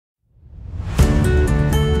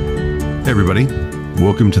Hey everybody,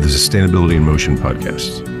 welcome to the Sustainability in Motion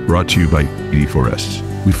podcast, brought to you by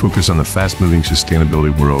ED4S. We focus on the fast-moving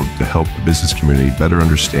sustainability world to help the business community better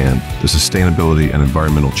understand the sustainability and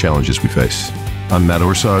environmental challenges we face. I'm Matt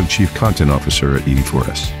Orsagh, Chief Content Officer at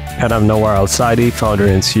ED4S. And I'm Nawar Alsaadi, founder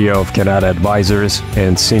and CEO of Kanata Advisors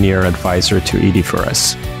and Senior Advisor to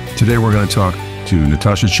ED4S. Today we're going to talk to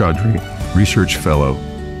Natasha Chaudhary, Research Fellow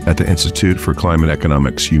at the Institute for Climate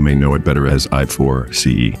Economics. You may know it better as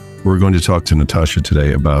I4CE. We're going to talk to Natasha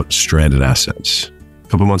today about stranded assets. A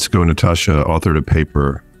couple months ago, Natasha authored a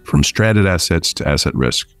paper, From Stranded Assets to Asset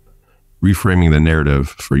Risk, Reframing the Narrative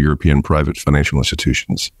for European Private Financial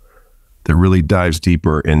Institutions, that really dives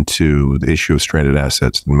deeper into the issue of stranded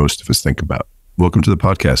assets than most of us think about. Welcome to the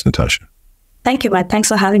podcast, Natasha. Thank you, Matt. Thanks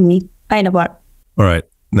for having me. Hi, Nawar. All right.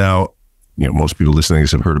 Now, most people listening to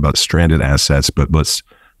this have heard about stranded assets, but let's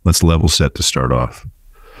level set to start off.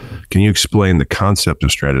 Can you explain the concept of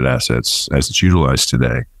stranded assets as it's utilized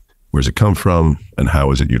today? Where does it come from and how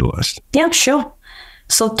is it utilized? Yeah, sure.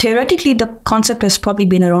 So theoretically, the concept has probably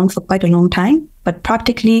been around for quite a long time, but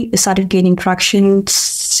practically it started gaining traction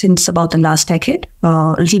since about the last decade,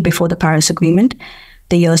 a little before the Paris Agreement,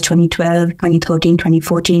 the years 2012, 2013,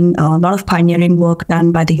 2014, a lot of pioneering work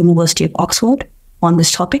done by the University of Oxford on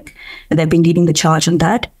this topic, and they've been leading the charge on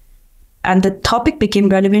that. And the topic became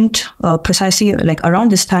relevant precisely like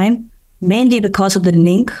around this time, mainly because of the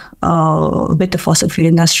link with the fossil fuel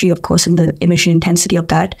industry, of course, and the emission intensity of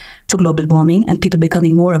that to global warming and people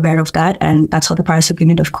becoming more aware of that. And that's how the Paris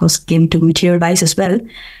Agreement, of course, came to materialize as well.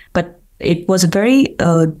 But it was very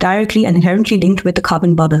directly and inherently linked with the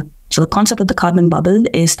carbon bubble. So the concept of the carbon bubble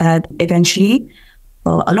is that eventually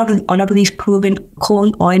a lot of these proven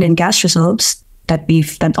coal, oil, and gas reserves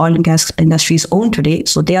that oil and gas industries own today.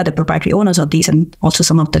 So they are the proprietary owners of these, and also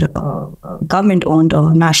some of the government-owned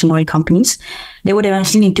or national oil companies. They would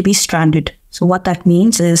eventually need to be stranded. So what that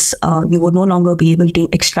means is you would no longer be able to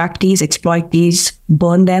extract these, exploit these,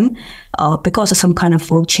 burn them because of some kind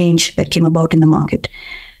of rule change that came about in the market.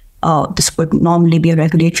 This would normally be a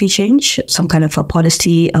regulatory change, some kind of a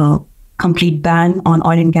policy, complete ban on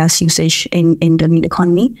oil and gas usage in the new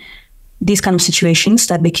economy. These kind of situations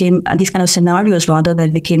these kind of scenarios rather,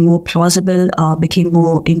 that became more plausible, became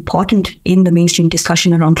more important in the mainstream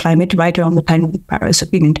discussion around climate right around the time of the Paris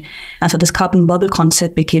Agreement. And so this carbon bubble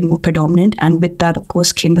concept became more predominant. And with that, of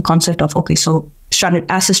course, came the concept of, okay, so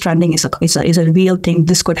asset stranding is a real thing.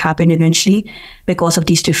 This could happen eventually because of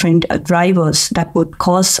these different drivers that would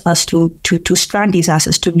cause us to strand these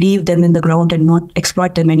assets, to leave them in the ground and not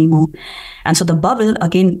exploit them anymore. And so the bubble,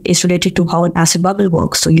 again, is related to how an asset bubble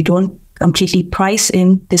works. So you don't completely price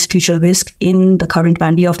in this future risk in the current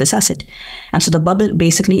value of this asset. And so the bubble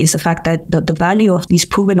basically is the fact that the value of these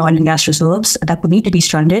proven oil and gas reserves that would need to be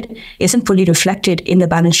stranded isn't fully reflected in the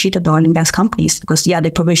balance sheet of the oil and gas companies, because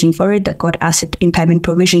they're provisioning for it, they've got asset impairment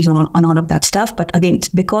provisions on all of that stuff. But again, it's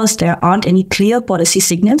because there aren't any clear policy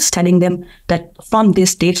signals telling them that from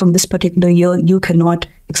this date, from this particular year, you cannot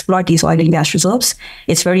exploit these oil and gas reserves.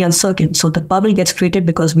 It's very uncertain. So the bubble gets created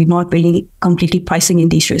because we're not really completely pricing in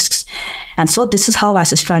these risks. And so this is how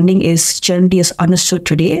asset stranding is generally understood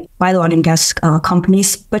today by the oil and gas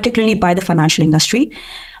companies, particularly by the financial industry.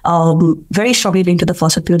 Very strongly linked to the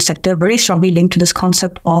fossil fuel sector, very strongly linked to this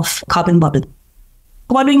concept of carbon bubble.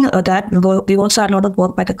 Following that, we also had a lot of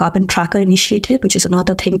work by the Carbon Tracker Initiative, which is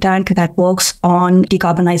another think tank that works on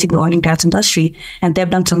decarbonizing the oil and gas industry. And they've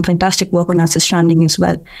done some fantastic work on asset stranding as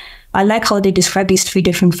well. I like how they describe these three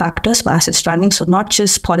different factors for asset stranding. So not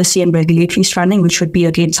just policy and regulatory stranding, which would be,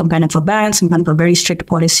 again, some kind of a ban, some kind of a very strict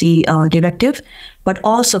policy directive, but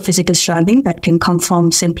also physical stranding that can come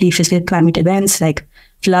from simply physical climate events like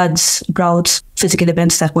floods, droughts, physical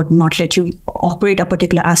events that would not let you operate a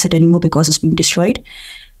particular asset anymore because it's being destroyed.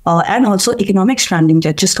 And also economic stranding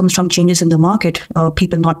that just comes from changes in the market,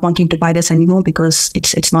 people not wanting to buy this anymore because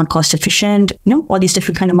it's not cost efficient, all these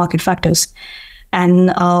different kind of market factors.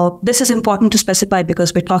 And this is important to specify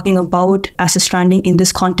because we're talking about asset stranding in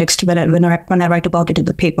this context when I write about it in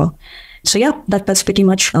the paper. So yeah, that's pretty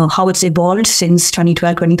much how it's evolved since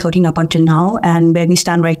 2012, 2013 up until now, and where we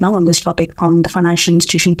stand right now on this topic from the financial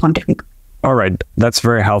institution point of view. All right, that's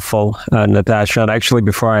very helpful, Natasha. And actually,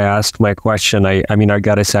 before I ask my question, I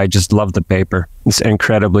gotta say, I just love the paper. It's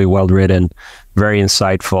incredibly well written, very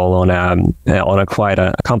insightful on a quite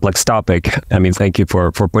a complex topic. Thank you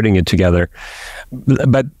for putting it together.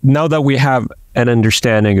 But now that we have an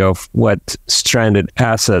understanding of what stranded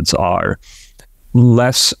assets are,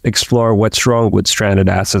 let's explore what's wrong with stranded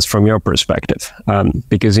assets from your perspective.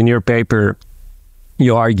 Because in your paper,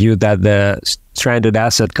 you argue that the stranded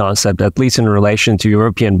asset concept, at least in relation to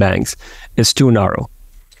European banks, is too narrow.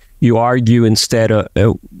 you argue instead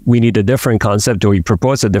we need a different concept, or you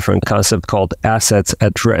propose a different concept called assets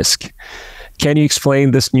at risk. Can you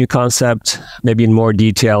explain this new concept maybe in more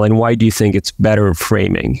detail, and why do you think it's better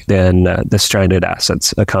framing than the stranded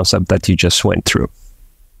assets, a concept that you just went through?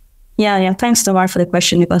 Yeah. Thanks, Nawar, for the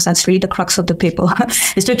question, because that's really the crux of the paper.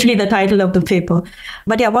 It's literally the title of the paper.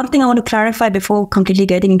 But yeah, one thing I want to clarify before completely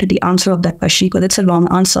getting into the answer of that question, because it's a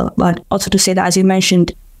long answer, but also to say that, as you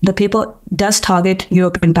mentioned, the paper does target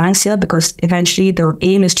European banks here because eventually the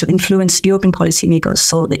aim is to influence European policymakers.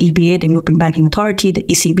 So the EBA, the European Banking Authority, the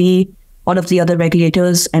ECB, all of the other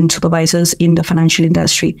regulators and supervisors in the financial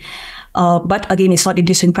industry. But again, it's not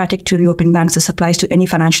idiosyncratic to European banks. This applies to any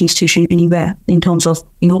financial institution anywhere in terms of,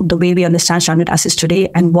 the way we understand stranded assets today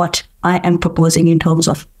and what I am proposing in terms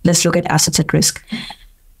of, let's look at assets at risk.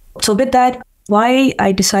 So with that, why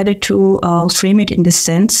I decided to frame it in this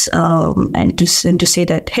sense and to say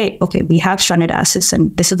that, hey, okay, we have stranded assets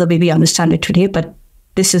and this is the way we understand it today, but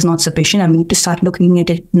this is not sufficient. I need to start looking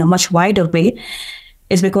at it in a much wider way,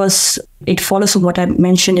 is because it follows from what I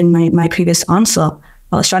mentioned in my previous answer.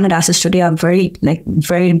 Stranded assets today are very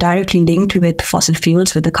directly linked with fossil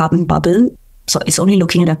fuels, with the carbon bubble. So it's only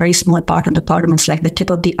looking at a very small part of the problem. It's like the tip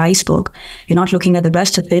of the iceberg. You're not looking at the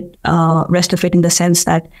rest of it in the sense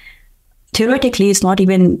that theoretically it's not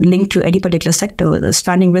even linked to any particular sector. The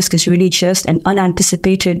stranding risk is really just an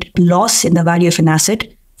unanticipated loss in the value of an asset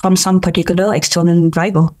from some particular external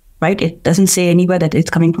driver. Right? It doesn't say anywhere that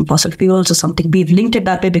it's coming from fossil fuels or something. We've linked it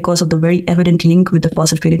that way because of the very evident link with the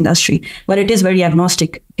fossil fuel industry, but it is very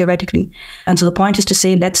agnostic theoretically. And so the point is to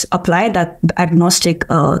say, let's apply that agnostic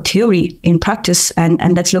theory in practice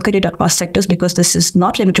and let's look at it across sectors, because this is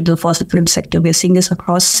not limited to the fossil fuel sector. We're seeing this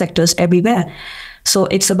across sectors everywhere. So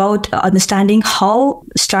it's about understanding how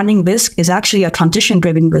stranding risk is actually a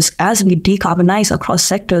transition-driven risk. As we decarbonize across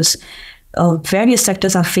sectors, various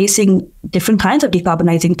sectors are facing different kinds of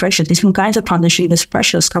decarbonizing pressures, different kinds of transition risk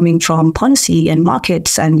pressures coming from policy and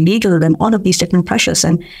markets and legal and all of these different pressures.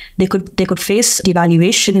 And they could face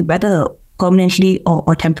devaluation, whether permanently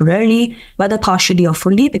or temporarily, whether partially or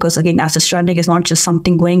fully, because again, asset stranding is not just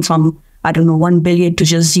something going from, 1 billion to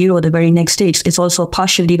just zero the very next stage. It's also a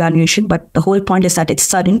partial devaluation, but the whole point is that it's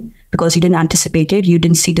sudden because you didn't anticipate it, you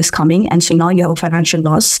didn't see this coming, and so now you have a financial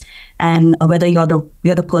loss. And whether you're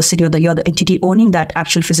the person, you're the entity owning that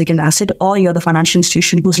actual physical asset, or you're the financial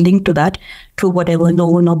institution who's linked to that through whatever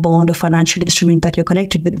loan or bond or financial instrument that you're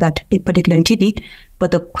connected with that particular entity.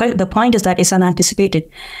 But the point is that it's unanticipated.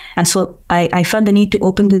 And so I felt the need to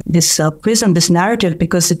open this prism, this narrative,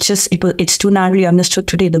 because it's too narrowly understood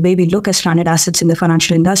today. The way we look at stranded assets in the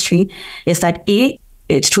financial industry is that A,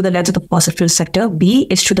 it's through the lens of the fossil fuel sector. B,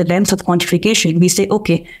 it's through the lens of quantification. We say,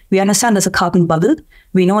 okay, we understand there's a carbon bubble.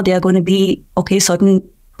 We know there are going to be, certain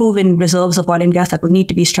proven reserves of oil and gas that will need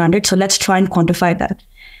to be stranded. So let's try and quantify that.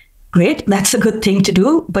 Great, that's a good thing to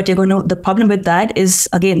do. But the problem with that is,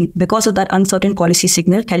 again, because of that uncertain policy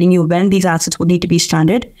signal telling you when these assets will need to be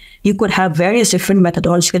stranded, you could have various different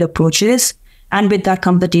methodological approaches. And with that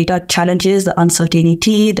come the data challenges, the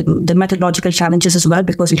uncertainty, the methodological challenges as well,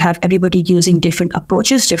 because you have everybody using different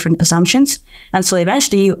approaches, different assumptions. And so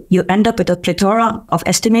eventually you end up with a plethora of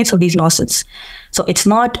estimates of these losses. So it's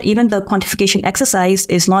not, even the quantification exercise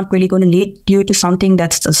is not really going to lead you to something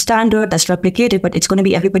that's a standard, that's replicated, but it's going to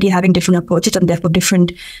be everybody having different approaches and therefore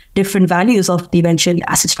different values of the eventual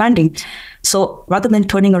asset stranding. So rather than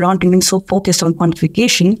turning around and being so focused on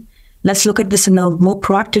quantification, let's look at this in a more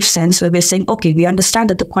proactive sense, where we're saying, okay, we understand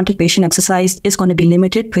that the quantification exercise is going to be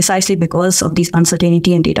limited precisely because of these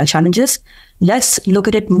uncertainty and data challenges. Let's look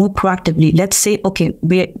at it more proactively. Let's say, okay,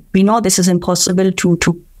 we know this is impossible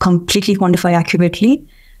to completely quantify accurately.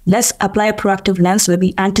 Let's apply a proactive lens where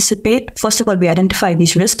we anticipate, first of all, we identify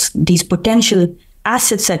these risks, these potential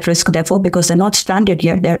assets at risk, therefore, because they're not stranded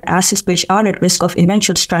yet. They're assets which are at risk of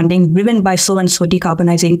eventual stranding, driven by so-and-so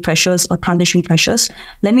decarbonizing pressures or transition pressures.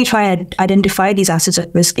 Let me try and identify these assets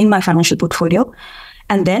at risk in my financial portfolio.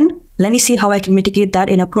 And then let me see how I can mitigate that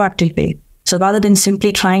in a proactive way. So rather than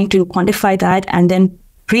simply trying to quantify that and then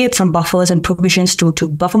create some buffers and provisions to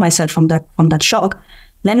buffer myself from that shock,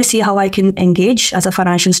 let me see how I can engage as a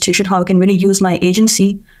financial institution, how I can really use my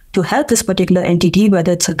agency to help this particular entity,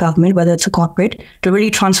 whether it's a government, whether it's a corporate, to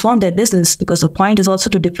really transform their business. Because the point is also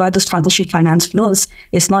to deploy those transition finance flows.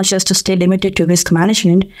 It's not just to stay limited to risk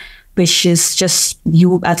management, which is just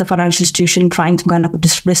you as a financial institution trying to kind of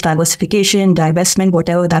risk diversification, divestment,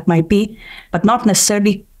 whatever that might be, but not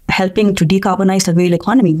necessarily helping to decarbonize the real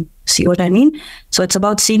economy. See what I mean? So it's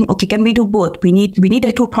about seeing, okay, can we do both? We need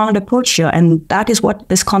a two-pronged approach here. And that is what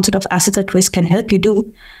this concept of assets at risk can help you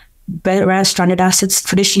do. Whereas stranded assets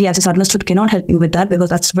traditionally, as is understood, cannot help you with that because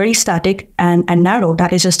that's very static and narrow.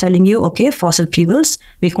 That is just telling you, okay, fossil fuels,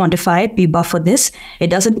 we quantify it, we buffer this. It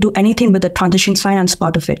doesn't do anything with the transition finance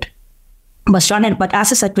part of it. But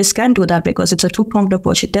assets at risk can do that because it's a two-pronged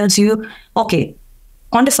approach. It tells you, okay,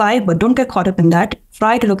 quantify, but don't get caught up in that.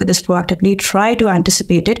 Try to look at this proactively, try to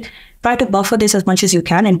anticipate it, try to buffer this as much as you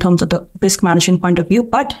can in terms of the risk management point of view.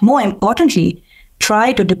 But more importantly,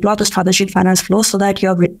 try to deploy those transition finance flows so that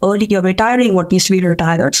you're retiring what needs to be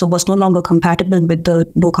retired. So what's no longer compatible with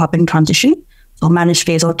the low carbon transition or managed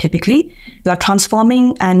phase out typically. You are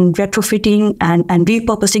transforming and retrofitting and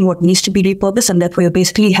repurposing what needs to be repurposed. And therefore you're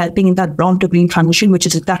basically helping in that brown to green transition, which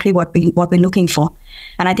is exactly what we're looking for.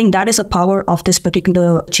 And I think that is a power of this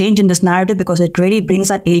particular change in this narrative because it really brings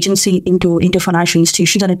that agency into financial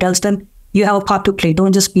institutions and it tells them, you have a part to play.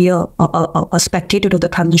 Don't just be a spectator to the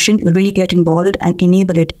transition. Really get involved and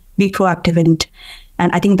enable it. Be proactive in it.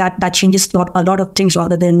 And I think that changes a lot of things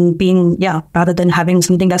rather than having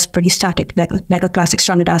something that's pretty static, like a classic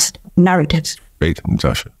stranded asset narrative. Great,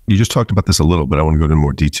 Natasha. You just talked about this a little, but I want to go into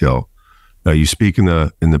more detail. You speak in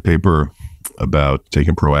the paper about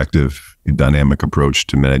taking a proactive, dynamic approach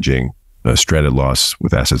to managing stranded loss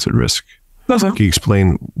with assets at risk. Can you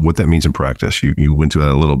explain what that means in practice? You went to that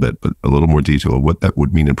a little bit, but a little more detail of what that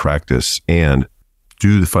would mean in practice. And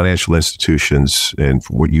do the financial institutions, and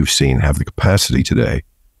from what you've seen, have the capacity today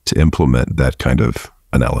to implement that kind of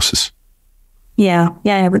analysis? Yeah,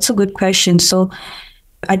 it's a good question. So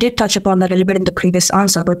I did touch upon that a little bit in the previous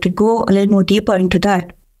answer, but to go a little more deeper into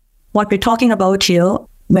that, what we're talking about here,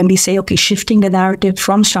 when we say, okay, shifting the narrative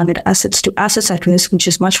from stranded assets to assets at risk, which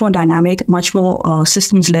is much more dynamic, much more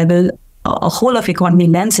systems level, a whole of economy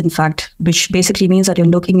lens, in fact, which basically means that you're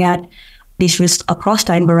looking at these risks across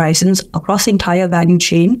time horizons, across the entire value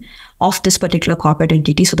chain of this particular corporate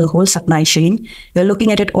entity, so the whole supply chain. You're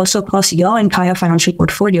looking at it also across your entire financial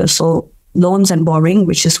portfolio, so loans and borrowing,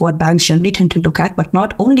 which is what banks generally tend to look at, but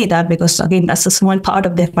not only that, because again, that's a small part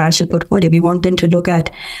of their financial portfolio. We want them to look at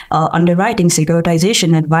underwriting,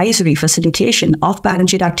 securitization, advisory, facilitation, off-balance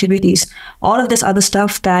sheet activities, all of this other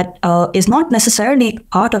stuff that is not necessarily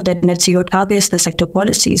part of their net zero targets, the sector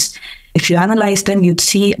policies. If you analyze them, you'd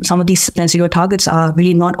see some of these net zero targets are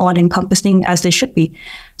really not all encompassing as they should be.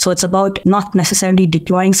 So it's about not necessarily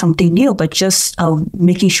deploying something new, but just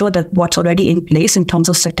making sure that what's already in place in terms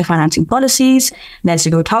of sector financing policies, net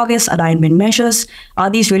zero targets, alignment measures, are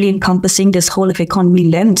these really encompassing this whole of economy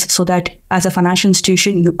lens so that as a financial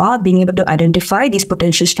institution, you are being able to identify these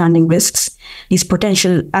potential standing risks, these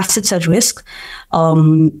potential assets at risk,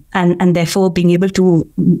 and therefore being able to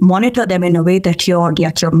monitor them in a way that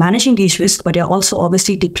you're managing these risks, but you're also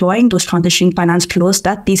obviously deploying those transition finance flows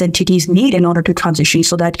that these entities need in order to transition,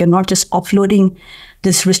 so that you're not just offloading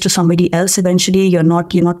this risk to somebody else. Eventually, you're not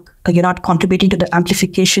contributing to the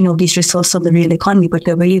amplification of these risks of the real economy, but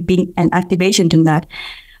you're really being an active agent in that,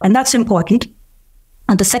 and that's important.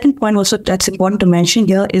 And the second point also that's important to mention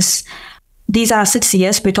here is these assets,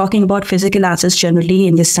 yes, we're talking about physical assets generally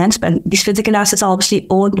in this sense, but these physical assets are obviously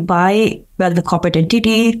owned by, well, the corporate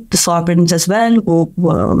entity, the sovereigns as well,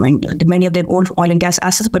 many of them own oil and gas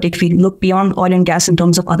assets. But if we look beyond oil and gas in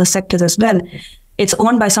terms of other sectors as well, it's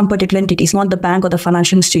owned by some particular entity. It's not the bank or the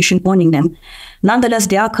financial institution owning them. Nonetheless,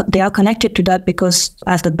 they are connected to that because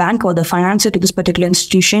as the bank or the financier to this particular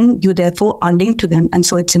institution, you therefore are linked to them. And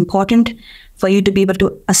so it's important for you to be able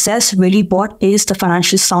to assess really what is the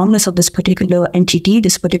financial soundness of this particular entity,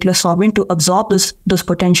 this particular sovereign, to absorb those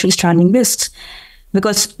potential stranding risks.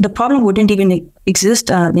 Because the problem wouldn't even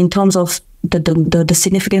exist in terms of the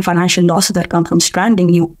significant financial losses that come from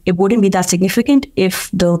stranding. It wouldn't be that significant if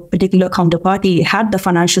the particular counterparty had the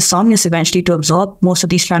financial soundness eventually to absorb most of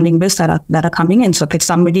these stranding risks that are coming in. So if it's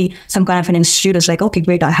some kind of an institute is like, okay,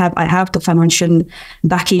 great, I have the financial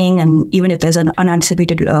backing, and even if there's an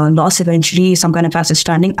unanticipated loss eventually, some kind of asset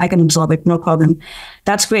stranding, I can absorb it, no problem.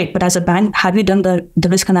 That's great. But as a bank, have you done the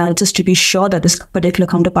risk analysis to be sure that this particular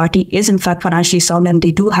counterparty is in fact financially sound and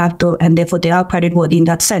they do have and therefore they are creditworthy in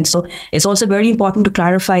that sense? So it's also very important to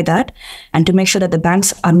clarify that and to make sure that the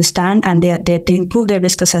banks understand and they improve their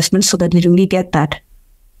risk assessment so that they really get that.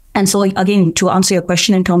 And so again, to answer your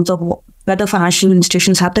question in terms of whether financial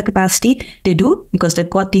institutions have the capacity, they do, because they've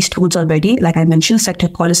got these tools already. Like I mentioned, sector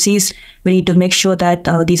policies, we need to make sure that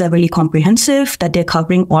these are really comprehensive, that they're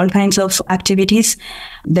covering all kinds of activities.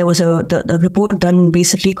 There was the report done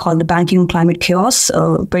recently called The Banking Climate Chaos,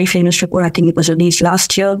 a very famous report. I think it was released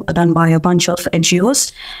last year, done by a bunch of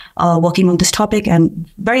NGOs working on this topic, and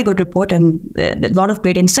very good report, and a lot of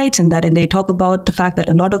great insights in that. And they talk about the fact that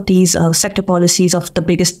a lot of these sector policies of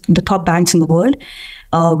the top banks in the world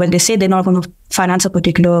when they say they're not going to finance a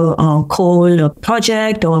particular coal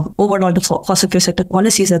project or overall the fossil fuel sector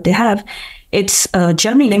policies that they have, it's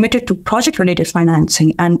generally limited to project-related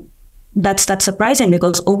financing. And that's surprising,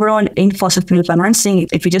 because overall in fossil fuel financing,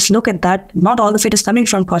 if you just look at that, not all of it is coming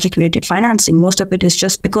from project-related financing. Most of it is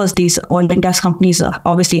just because these oil and gas companies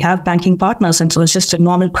obviously have banking partners, and so it's just a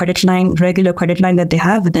normal credit line, regular credit line that they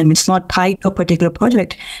have with them. It's not tied to a particular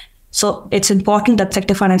project. So it's important that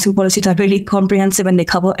sector financing policies are really comprehensive and they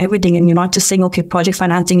cover everything. And you're not just saying, okay, project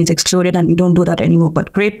financing is excluded and we don't do that anymore,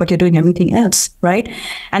 but great, but you're doing everything else, right?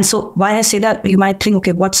 And so why I say that, you might think,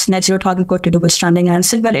 okay, what's net zero target got to do with stranding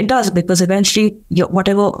assets? Well, it does, because eventually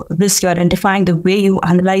whatever risk you're identifying, the way you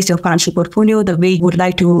analyze your financial portfolio, the way you would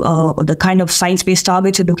like to, the kind of science-based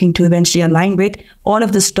targets you're looking to eventually align with, all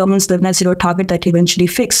of this determines the net zero target that you eventually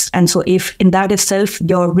fix. And so if in that itself,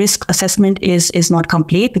 your risk assessment is not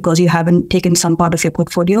complete because you haven't taken some part of your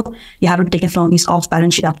portfolio, you haven't taken some of these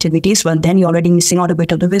off-balance sheet activities, well, then you're already missing out a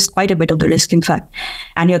bit of the risk, quite a bit of the risk, in fact.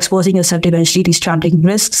 And you're exposing yourself to eventually these stranding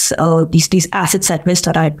risks, these assets at risk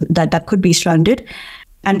that could be stranded.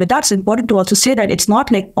 And with that, it's important to also say that it's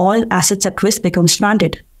not like all assets at risk become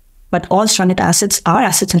stranded, but all stranded assets are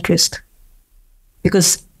assets at risk.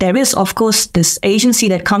 Because there is, of course, this agency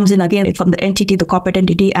that comes in again from the entity, the corporate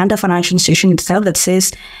entity, and the financial institution itself that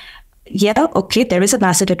says, yeah, okay, there is an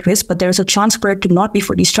asset at risk, but there is a chance for it to not be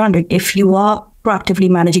fully stranded. If you are proactively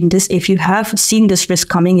managing this, if you have seen this risk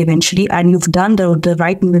coming eventually, and you've done the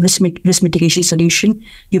right risk mitigation solution,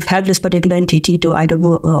 you've helped this particular entity to either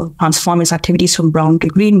transform its activities from brown to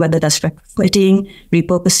green, whether that's retrofitting,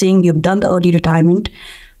 repurposing, you've done the early retirement,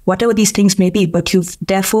 whatever these things may be, but you've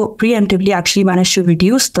therefore preemptively actually managed to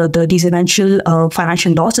reduce these eventual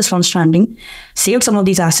financial losses from stranding, save some of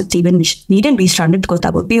these assets even which needn't be stranded because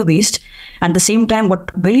that would be a waste. And at the same time, what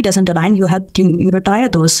really doesn't align, you retire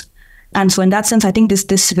those. And so in that sense, I think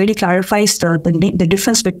this really clarifies the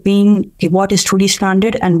difference between what is truly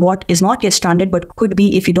stranded and what is not yet stranded, but could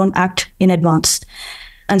be if you don't act in advance.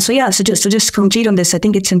 And so, so just complete on this, I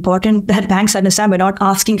think it's important that banks understand we're not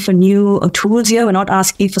asking for new tools here. We're not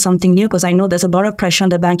asking for something new, because I know there's a lot of pressure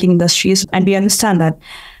on the banking industries, and we understand that.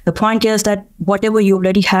 The point here is that whatever you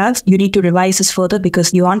already have, you need to revise this further,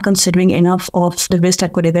 because you aren't considering enough of the risk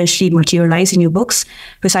that could eventually materialize in your books,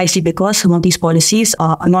 precisely because some of these policies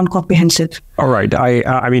are non-comprehensive. All right.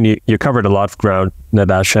 I mean, you covered a lot of ground,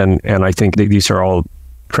 Natasha, and I think these are all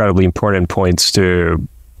incredibly important points to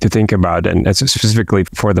think about, and specifically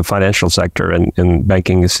for the financial sector and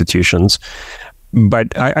banking institutions.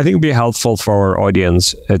 But I think it would be helpful for our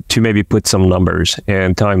audience to maybe put some numbers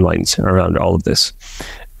and timelines around all of this.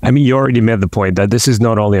 I mean, you already made the point that this is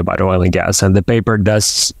not only about oil and gas, and the paper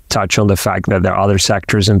does touch on the fact that there are other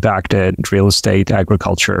sectors impacted: real estate,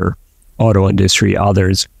 agriculture, auto industry,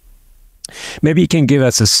 others. Maybe you can give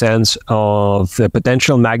us a sense of the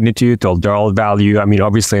potential magnitude or dollar value. I mean,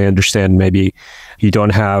 obviously, I understand maybe you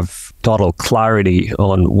don't have total clarity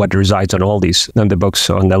on what resides on all these, on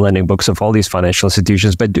the lending books of all these financial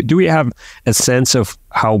institutions. But do we have a sense of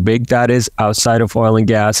how big that is outside of oil and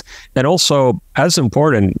gas? And also, as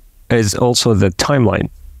important is also the timeline.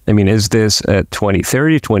 I mean, is this a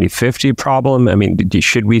 2030, 2050 problem? I mean,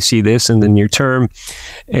 should we see this in the near term?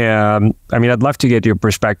 I mean, I'd love to get your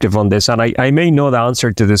perspective on this. And I may know the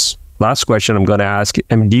answer to this last question I'm going to ask.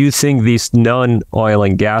 I mean, do you think these non-oil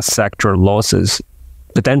and gas sector losses,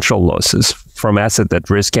 potential losses from asset at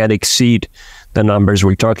risk, can exceed the numbers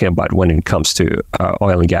we're talking about when it comes to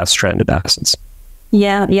oil and gas stranded assets?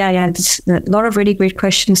 Yeah. It's a lot of really great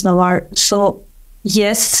questions, Nawar. So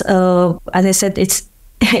yes, as I said,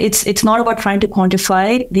 it's not about trying to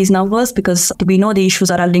quantify these numbers, because we know the issues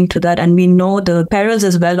that are linked to that, and we know the perils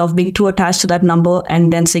as well of being too attached to that number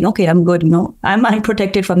and then saying, okay, I'm good, I'm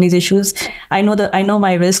protected from these issues. I know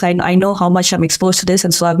my risk. I know how much I'm exposed to this,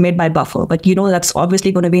 and so I've made my buffer. But that's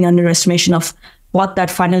obviously going to be an underestimation of what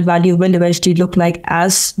that final value will eventually look like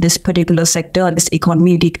as this particular sector, this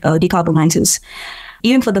economy decarbonizes.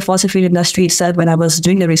 Even for the fossil fuel industry itself, when I was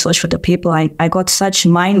doing the research for the paper, I got such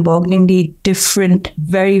mind-bogglingly different,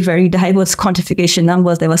 very, very diverse quantification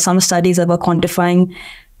numbers. There were some studies that were quantifying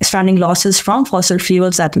stranding losses from fossil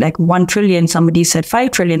fuels at like 1 trillion. Somebody said 5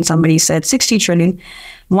 trillion. Somebody said 60 trillion.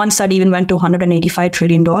 One study even went to $185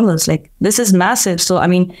 trillion. Like, this is massive. So, I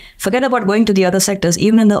mean, forget about going to the other sectors.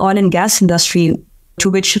 Even in the oil and gas industry, to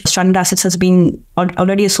which stranded assets has been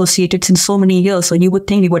already associated since so many years. So you would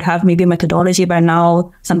think we would have maybe a methodology by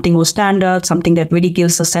now, something more standard, something that really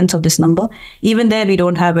gives a sense of this number. Even there, we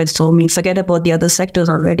don't have it. So forget about the other sectors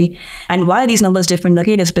already. And why are these numbers different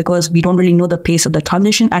again is because we don't really know the pace of the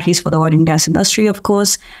transition, at least for the oil and gas industry, of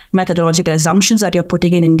course. Methodological assumptions that you're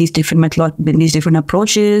putting in these different different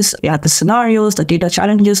approaches, the scenarios, the data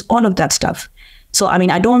challenges, all of that stuff. So,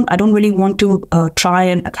 I don't really want to try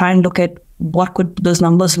and look at what could those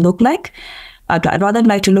numbers look like. I'd rather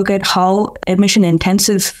like to look at how emission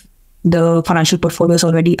intensive the financial portfolios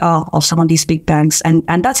already are of some of these big banks. And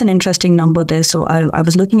that's an interesting number there. So I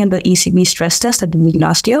was looking at the ECB stress test that we did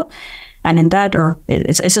last year. And in that,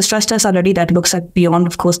 it's a stress test already that looks at beyond,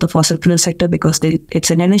 of course, the fossil fuel sector, because it's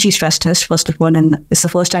an energy stress test, first of all. And it's the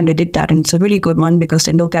first time they did that. And it's a really good one because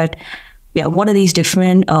they look at what are these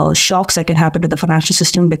different shocks that can happen to the financial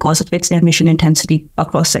system because of its emission intensity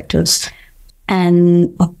across sectors.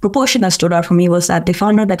 And a proportion that stood out for me was that they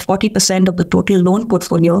found out that 40% of the total loan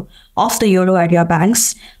portfolio of the Euro area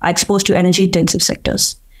banks are exposed to energy-intensive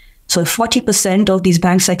sectors. So 40% of these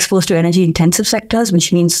banks are exposed to energy-intensive sectors,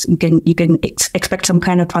 which means you can expect some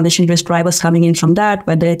kind of transition risk drivers coming in from that,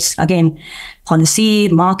 whether it's, again, policy,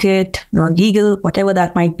 market, or legal, whatever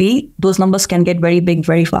that might be. Those numbers can get very big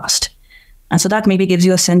very fast. And so that maybe gives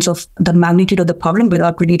you a sense of the magnitude of the problem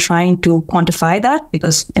without really trying to quantify that,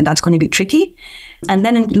 because that's going to be tricky. And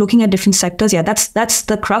then in looking at different sectors, that's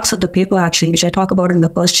the crux of the paper, actually, which I talk about in the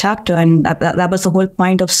first chapter. And that was the whole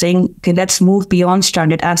point of saying, okay, let's move beyond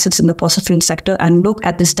stranded assets in the fossil fuel sector and look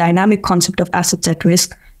at this dynamic concept of assets at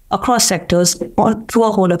risk across sectors through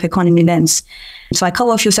a whole of economy lens. So I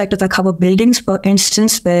cover a few sectors. I cover buildings, for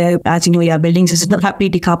instance, where, as you know, buildings is not happily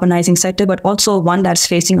decarbonizing sector, but also one that's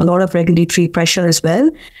facing a lot of regulatory pressure as well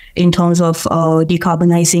in terms of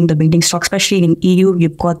decarbonizing the building stock. Especially in EU,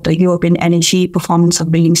 you've got the European Energy Performance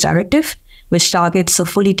of Buildings Directive, which targets a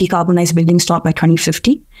fully decarbonized building stock by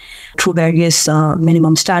 2050 through various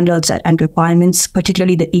minimum standards and requirements,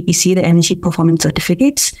 particularly the EPC, the Energy Performance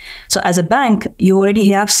Certificates. So as a bank, you already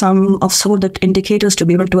have some of the indicators to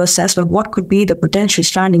be able to assess what could be the potential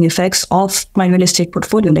stranding effects of my real estate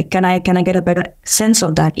portfolio. Like, can I get a better sense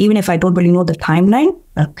of that, even if I don't really know the timeline?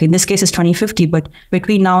 Okay, in this case, it's 2050, but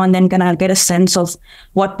between now and then, can I get a sense of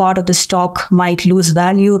what part of the stock might lose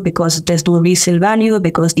value because there's no resale value,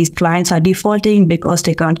 because these clients are defaulting, because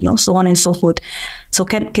they can't, so on and so forth. So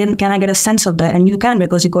can I get a sense of that? And you can,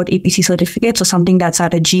 because you got EPC certificates or something that's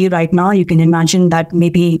at a G right now. You can imagine that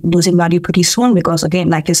maybe losing value pretty soon because, again,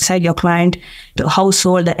 like I said, your client, the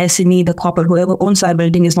household, the SME, the corporate, whoever owns that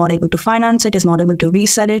building is not able to finance it, is not able to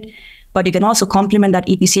resell it. But you can also complement that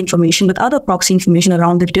EPC information with other proxy information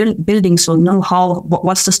around the building. So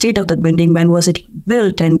what's the state of the building, when was it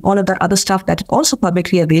built, and all of that other stuff that's also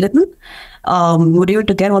publicly available. We're able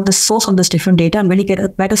to get all the source of this different data and really get a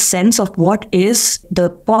better sense of what is the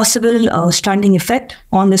possible stranding effect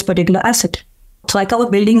on this particular asset. So I cover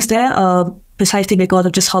buildings there precisely because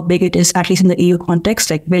of just how big it is, at least in the EU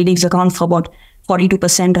context. Like, buildings account for about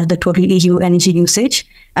 42% of the total EU energy usage.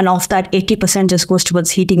 And of that, 80% just goes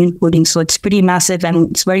towards heating and cooling. So it's pretty massive,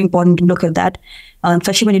 and it's very important to look at that.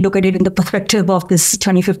 Especially when you look at it in the perspective of this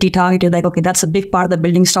 2050 target, you're like, okay, that's a big part of the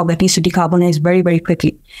building stock that needs to decarbonize very, very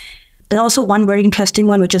quickly. There's also one very interesting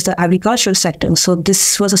one, which is the agricultural sector. So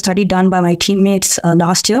this was a study done by my teammates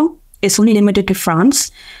last year. It's only limited to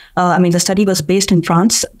France. The study was based in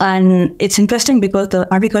France. And it's interesting because the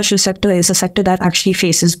agricultural sector is a sector that actually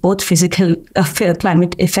faces both physical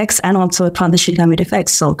climate effects and also transition climate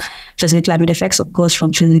effects. So physical climate effects, of course,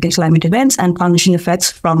 from physical climate events, and transition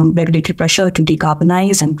effects from regulatory pressure to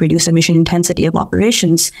decarbonize and reduce emission intensity of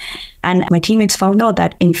operations. And my teammates found out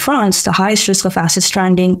that in France, the highest risk of asset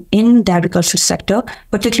stranding in the agricultural sector,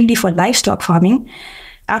 particularly for livestock farming,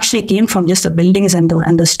 actually came from just the buildings and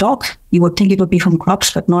the stock. You would think it would be from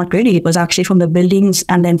crops, but not really. It was actually from the buildings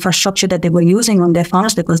and the infrastructure that they were using on their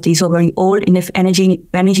farms, because these are very old,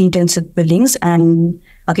 energy-intensive buildings. And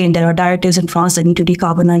again, there are directives in France that need to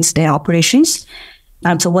decarbonize their operations.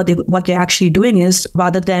 And so what they're actually doing is,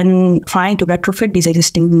 rather than trying to retrofit these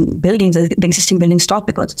existing buildings, the existing building stock,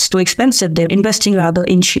 because it's too expensive, they're investing rather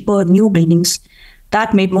in cheaper new buildings.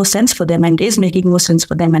 That made more sense for them and is making more sense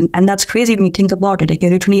for them. And that's crazy when you think about it. Like,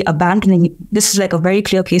 you're literally abandoning it. This is like a very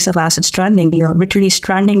clear case of asset stranding. You're literally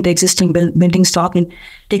stranding the existing building stock and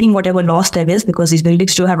taking whatever loss there is, because these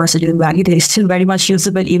buildings do have residual value. They're still very much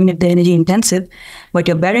usable, even if they're energy intensive. But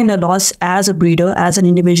you're bearing the loss as a breeder, as an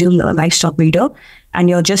individual livestock breeder, and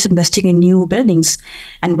you're just investing in new buildings.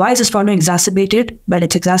 And why is this problem exacerbated? Well,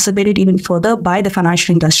 it's exacerbated even further by the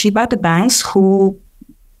financial industry, by the banks, who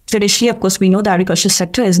traditionally, of course, we know the agriculture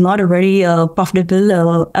sector is not a very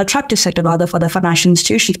profitable, attractive sector, rather, for the financial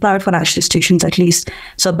institutions, private financial institutions at least.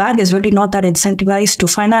 So a bank is really not that incentivized to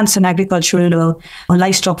finance an agricultural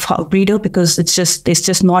livestock breeder because it's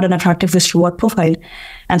just not an attractive risk reward profile.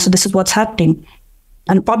 And so this is what's happening.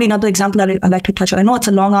 And probably another example that I'd like to touch on, I know it's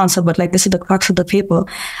a long answer, but like this is the crux of the paper,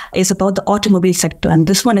 is about the automobile sector. And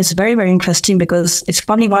this one is very, very interesting because it's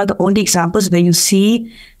probably one of the only examples where you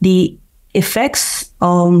see the effects,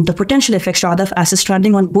 the potential effects rather, of asset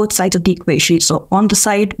stranding on both sides of the equation. So on the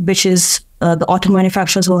side, which is the auto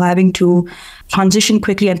manufacturers who are having to transition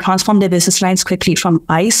quickly and transform their business lines quickly from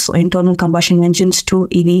ICE, or internal combustion engines, to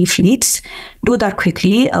EV fleets, do that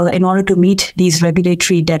quickly in order to meet these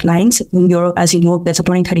regulatory deadlines. In Europe, as you know, there's a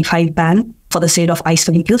 2035 ban for the sale of ICE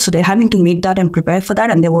vehicles. So they're having to meet that and prepare for that,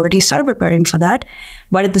 and they've already started preparing for that.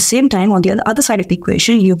 But at the same time, on the other side of the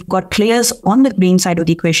equation, you've got players on the green side of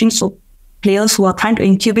the equation. So players who are trying to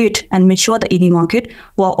incubate and mature the EV market,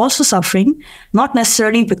 who are also suffering, not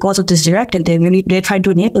necessarily because of this directive, they're trying to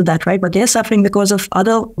enable that, right? But they're suffering because of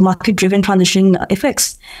other market-driven transition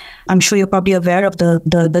effects. I'm sure you're probably aware of the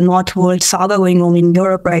Northvolt saga going on in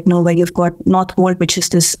Europe right now, where you've got Northvolt, which is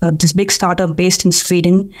this big startup based in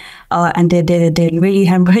Sweden, and they're really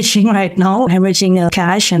hemorrhaging right now, hemorrhaging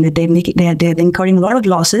cash, and they're incurring a lot of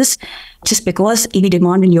losses just because EV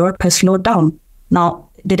demand in Europe has slowed down. Now,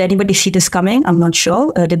 did anybody see this coming? I'm not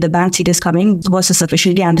sure. Did the bank see this coming? Was it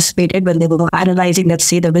sufficiently anticipated when they were analyzing, let's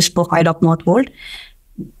say, the risk profile of Northvolt?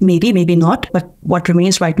 Maybe, maybe not. But what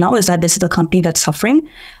remains right now is that this is a company that's suffering,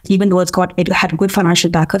 even though it had a good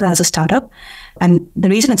financial backer as a startup. And the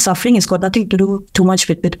reason it's suffering has got nothing to do too much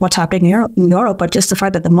with what's happening here in Europe, but just the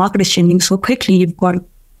fact that the market is changing so quickly. You've got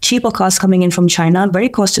cheaper cars coming in from China, very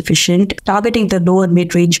cost efficient, targeting the low and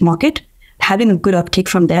mid-range market, having a good uptake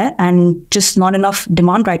from there, and just not enough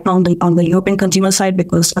demand right now on the European consumer side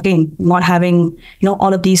because, again, not having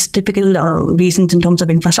all of these typical reasons in terms of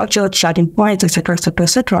infrastructure, charging points, etc., etc.,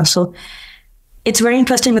 etc. So it's very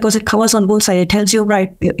interesting because it covers on both sides. It tells you,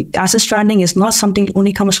 right, asset stranding is not something that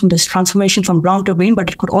only comes from this transformation from brown to green, but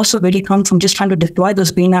it could also really come from just trying to deploy those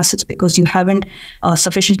green assets because you haven't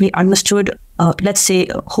sufficiently understood, let's say,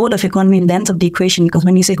 whole of economy lens of the equation. Because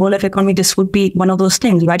when you say whole of economy, this would be one of those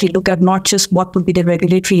things, right? You look at not just what would be the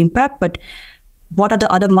regulatory impact, but what are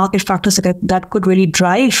the other market factors that could really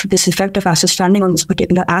drive this effect of asset stranding on this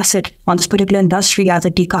particular asset, on this particular industry as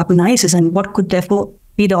it decarbonizes, and what could therefore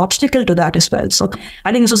be the obstacle to that as well. So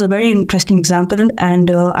I think this was a very interesting example,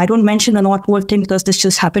 and I don't mention the Northvolt thing because this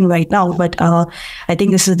just happened right now, but I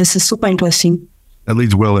think this is super interesting. That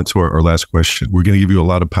leads well into our last question. We're going to give you a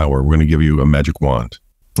lot of power. We're going to give you a magic wand.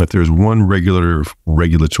 If there's one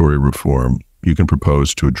regulatory reform you can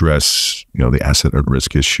propose to address, the asset at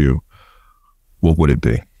risk issue, what would it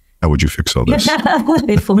be? How would you fix all this?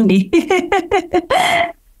 If only.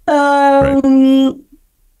 Right.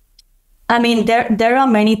 I mean, there are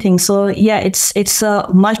many things. So yeah, it's a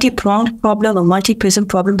multi-pronged problem, a multi-prism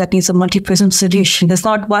problem that needs a multi-prism solution. There's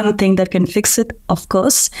not one thing that can fix it, of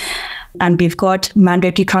course. And we've got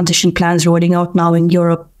mandatory transition plans rolling out now in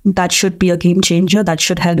Europe. That should be a game changer. That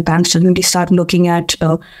should help banks to really start looking at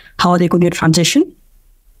how they're going to transition.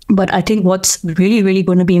 But I think what's really, really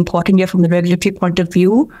going to be important here from the regulatory point of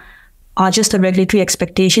view are just the regulatory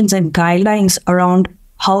expectations and guidelines around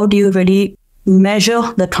how do you really measure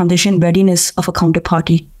the transition readiness of a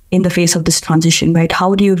counterparty in the face of this transition, right?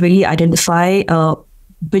 How do you really identify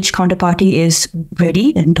which counterparty is ready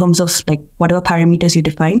in terms of like whatever parameters you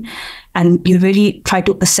define, and you really try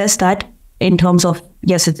to assess that in terms of,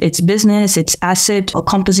 yes, it's business, it's asset or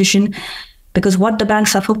composition, because what the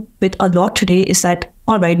banks suffer with a lot today is that,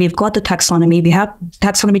 all right, we've got the taxonomy,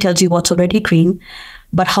 taxonomy tells you what's already green,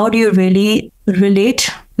 but how do you really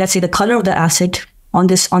relate, let's say, the color of the asset on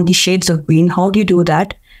these shades of green? How do you do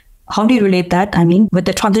that? How do you relate that, with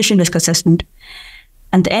the transition risk assessment?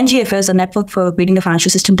 And the NGFS, the Network for Greening the Financial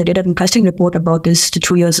System, they did an interesting report about this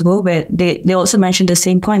 2 years ago, where they also mentioned the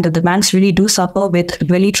same point, that the banks really do suffer with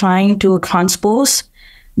really trying to transpose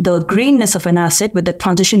the greenness of an asset with the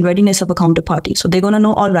transition readiness of a counterparty. So they're going to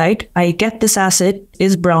know, all right, I get this asset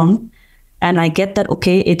is brown, and I get that,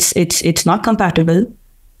 okay, it's not compatible,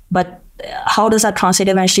 but how does that translate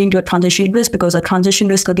eventually into a transition risk? Because a transition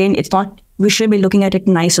risk, again, we should be looking at it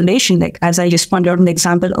in isolation. Like, as I just pointed out in the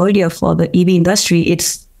example earlier for the EV industry,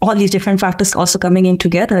 it's all these different factors also coming in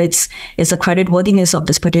together. It's the credit worthiness of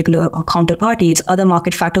this particular counterparty. It's other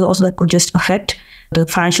market factors also that could just affect the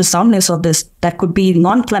financial soundness of this. That could be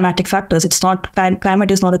non-climatic factors. It's not, climate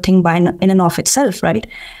is not a thing in and of itself, right?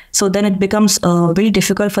 So then it becomes very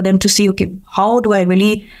difficult for them to see, okay, how do I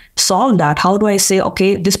really solve that? How do I say,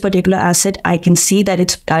 okay, this particular asset, I can see that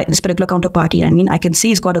it's this particular counterparty. I mean, I can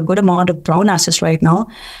see it's got a good amount of brown assets right now,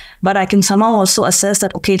 but I can somehow also assess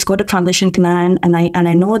that, okay, it's got a transition plan, and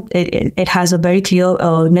I know it has a very clear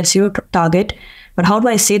net zero target. But how do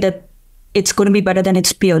I say that it's going to be better than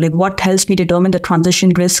its peer? Like, what helps me determine the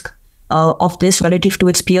transition risk of this relative to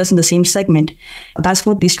its peers in the same segment? That's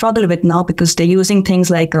what we struggle with now, because they're using things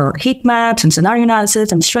like heat maps and scenario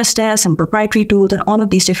analysis and stress tests and proprietary tools and all of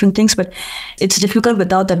these different things. But it's difficult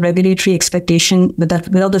without that regulatory expectation, without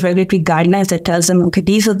the regulatory guidelines that tells them, okay,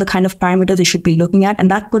 these are the kind of parameters they should be looking at.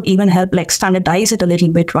 And that could even help like standardize it a little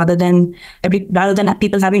bit, rather than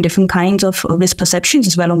people having different kinds of risk perceptions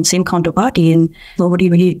as well on the same counterparty. And nobody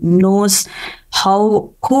really knows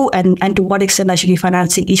who and to what extent I should be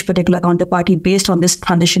financing each particular counterparty based on this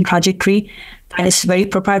transition trajectory. And it's very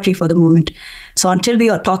proprietary for the moment. So until we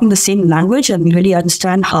are talking the same language and we really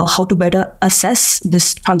understand how to better assess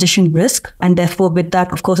this transition risk, and therefore with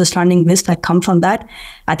that, of course, the standing risk that comes from that,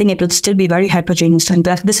 I think it will still be very heterogeneous. And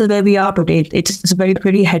this is where we are today. It's very,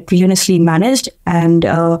 very heterogeneously managed. And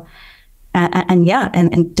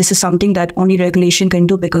this is something that only regulation can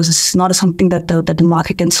do, because it's not something that the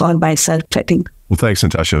market can solve by itself, I think. Well, thanks,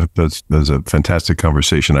 Natasha. That was a fantastic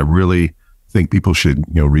conversation. I really think people should,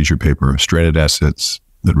 read your paper, Stranded Assets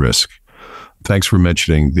at Risk. Thanks for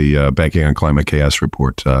mentioning the Banking on Climate Chaos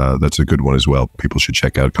report. That's a good one as well. People should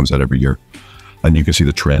check out. It comes out every year. And you can see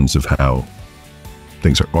the trends of how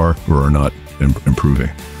things are or are not improving.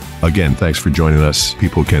 Again, thanks for joining us.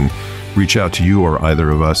 People can reach out to you or either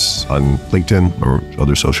of us on LinkedIn or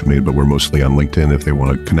other social media, but we're mostly on LinkedIn if they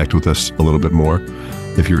want to connect with us a little bit more.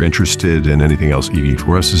 If you're interested in anything else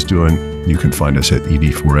ED4S is doing, you can find us at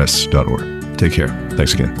ed4s.org. Take care.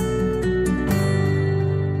 Thanks again.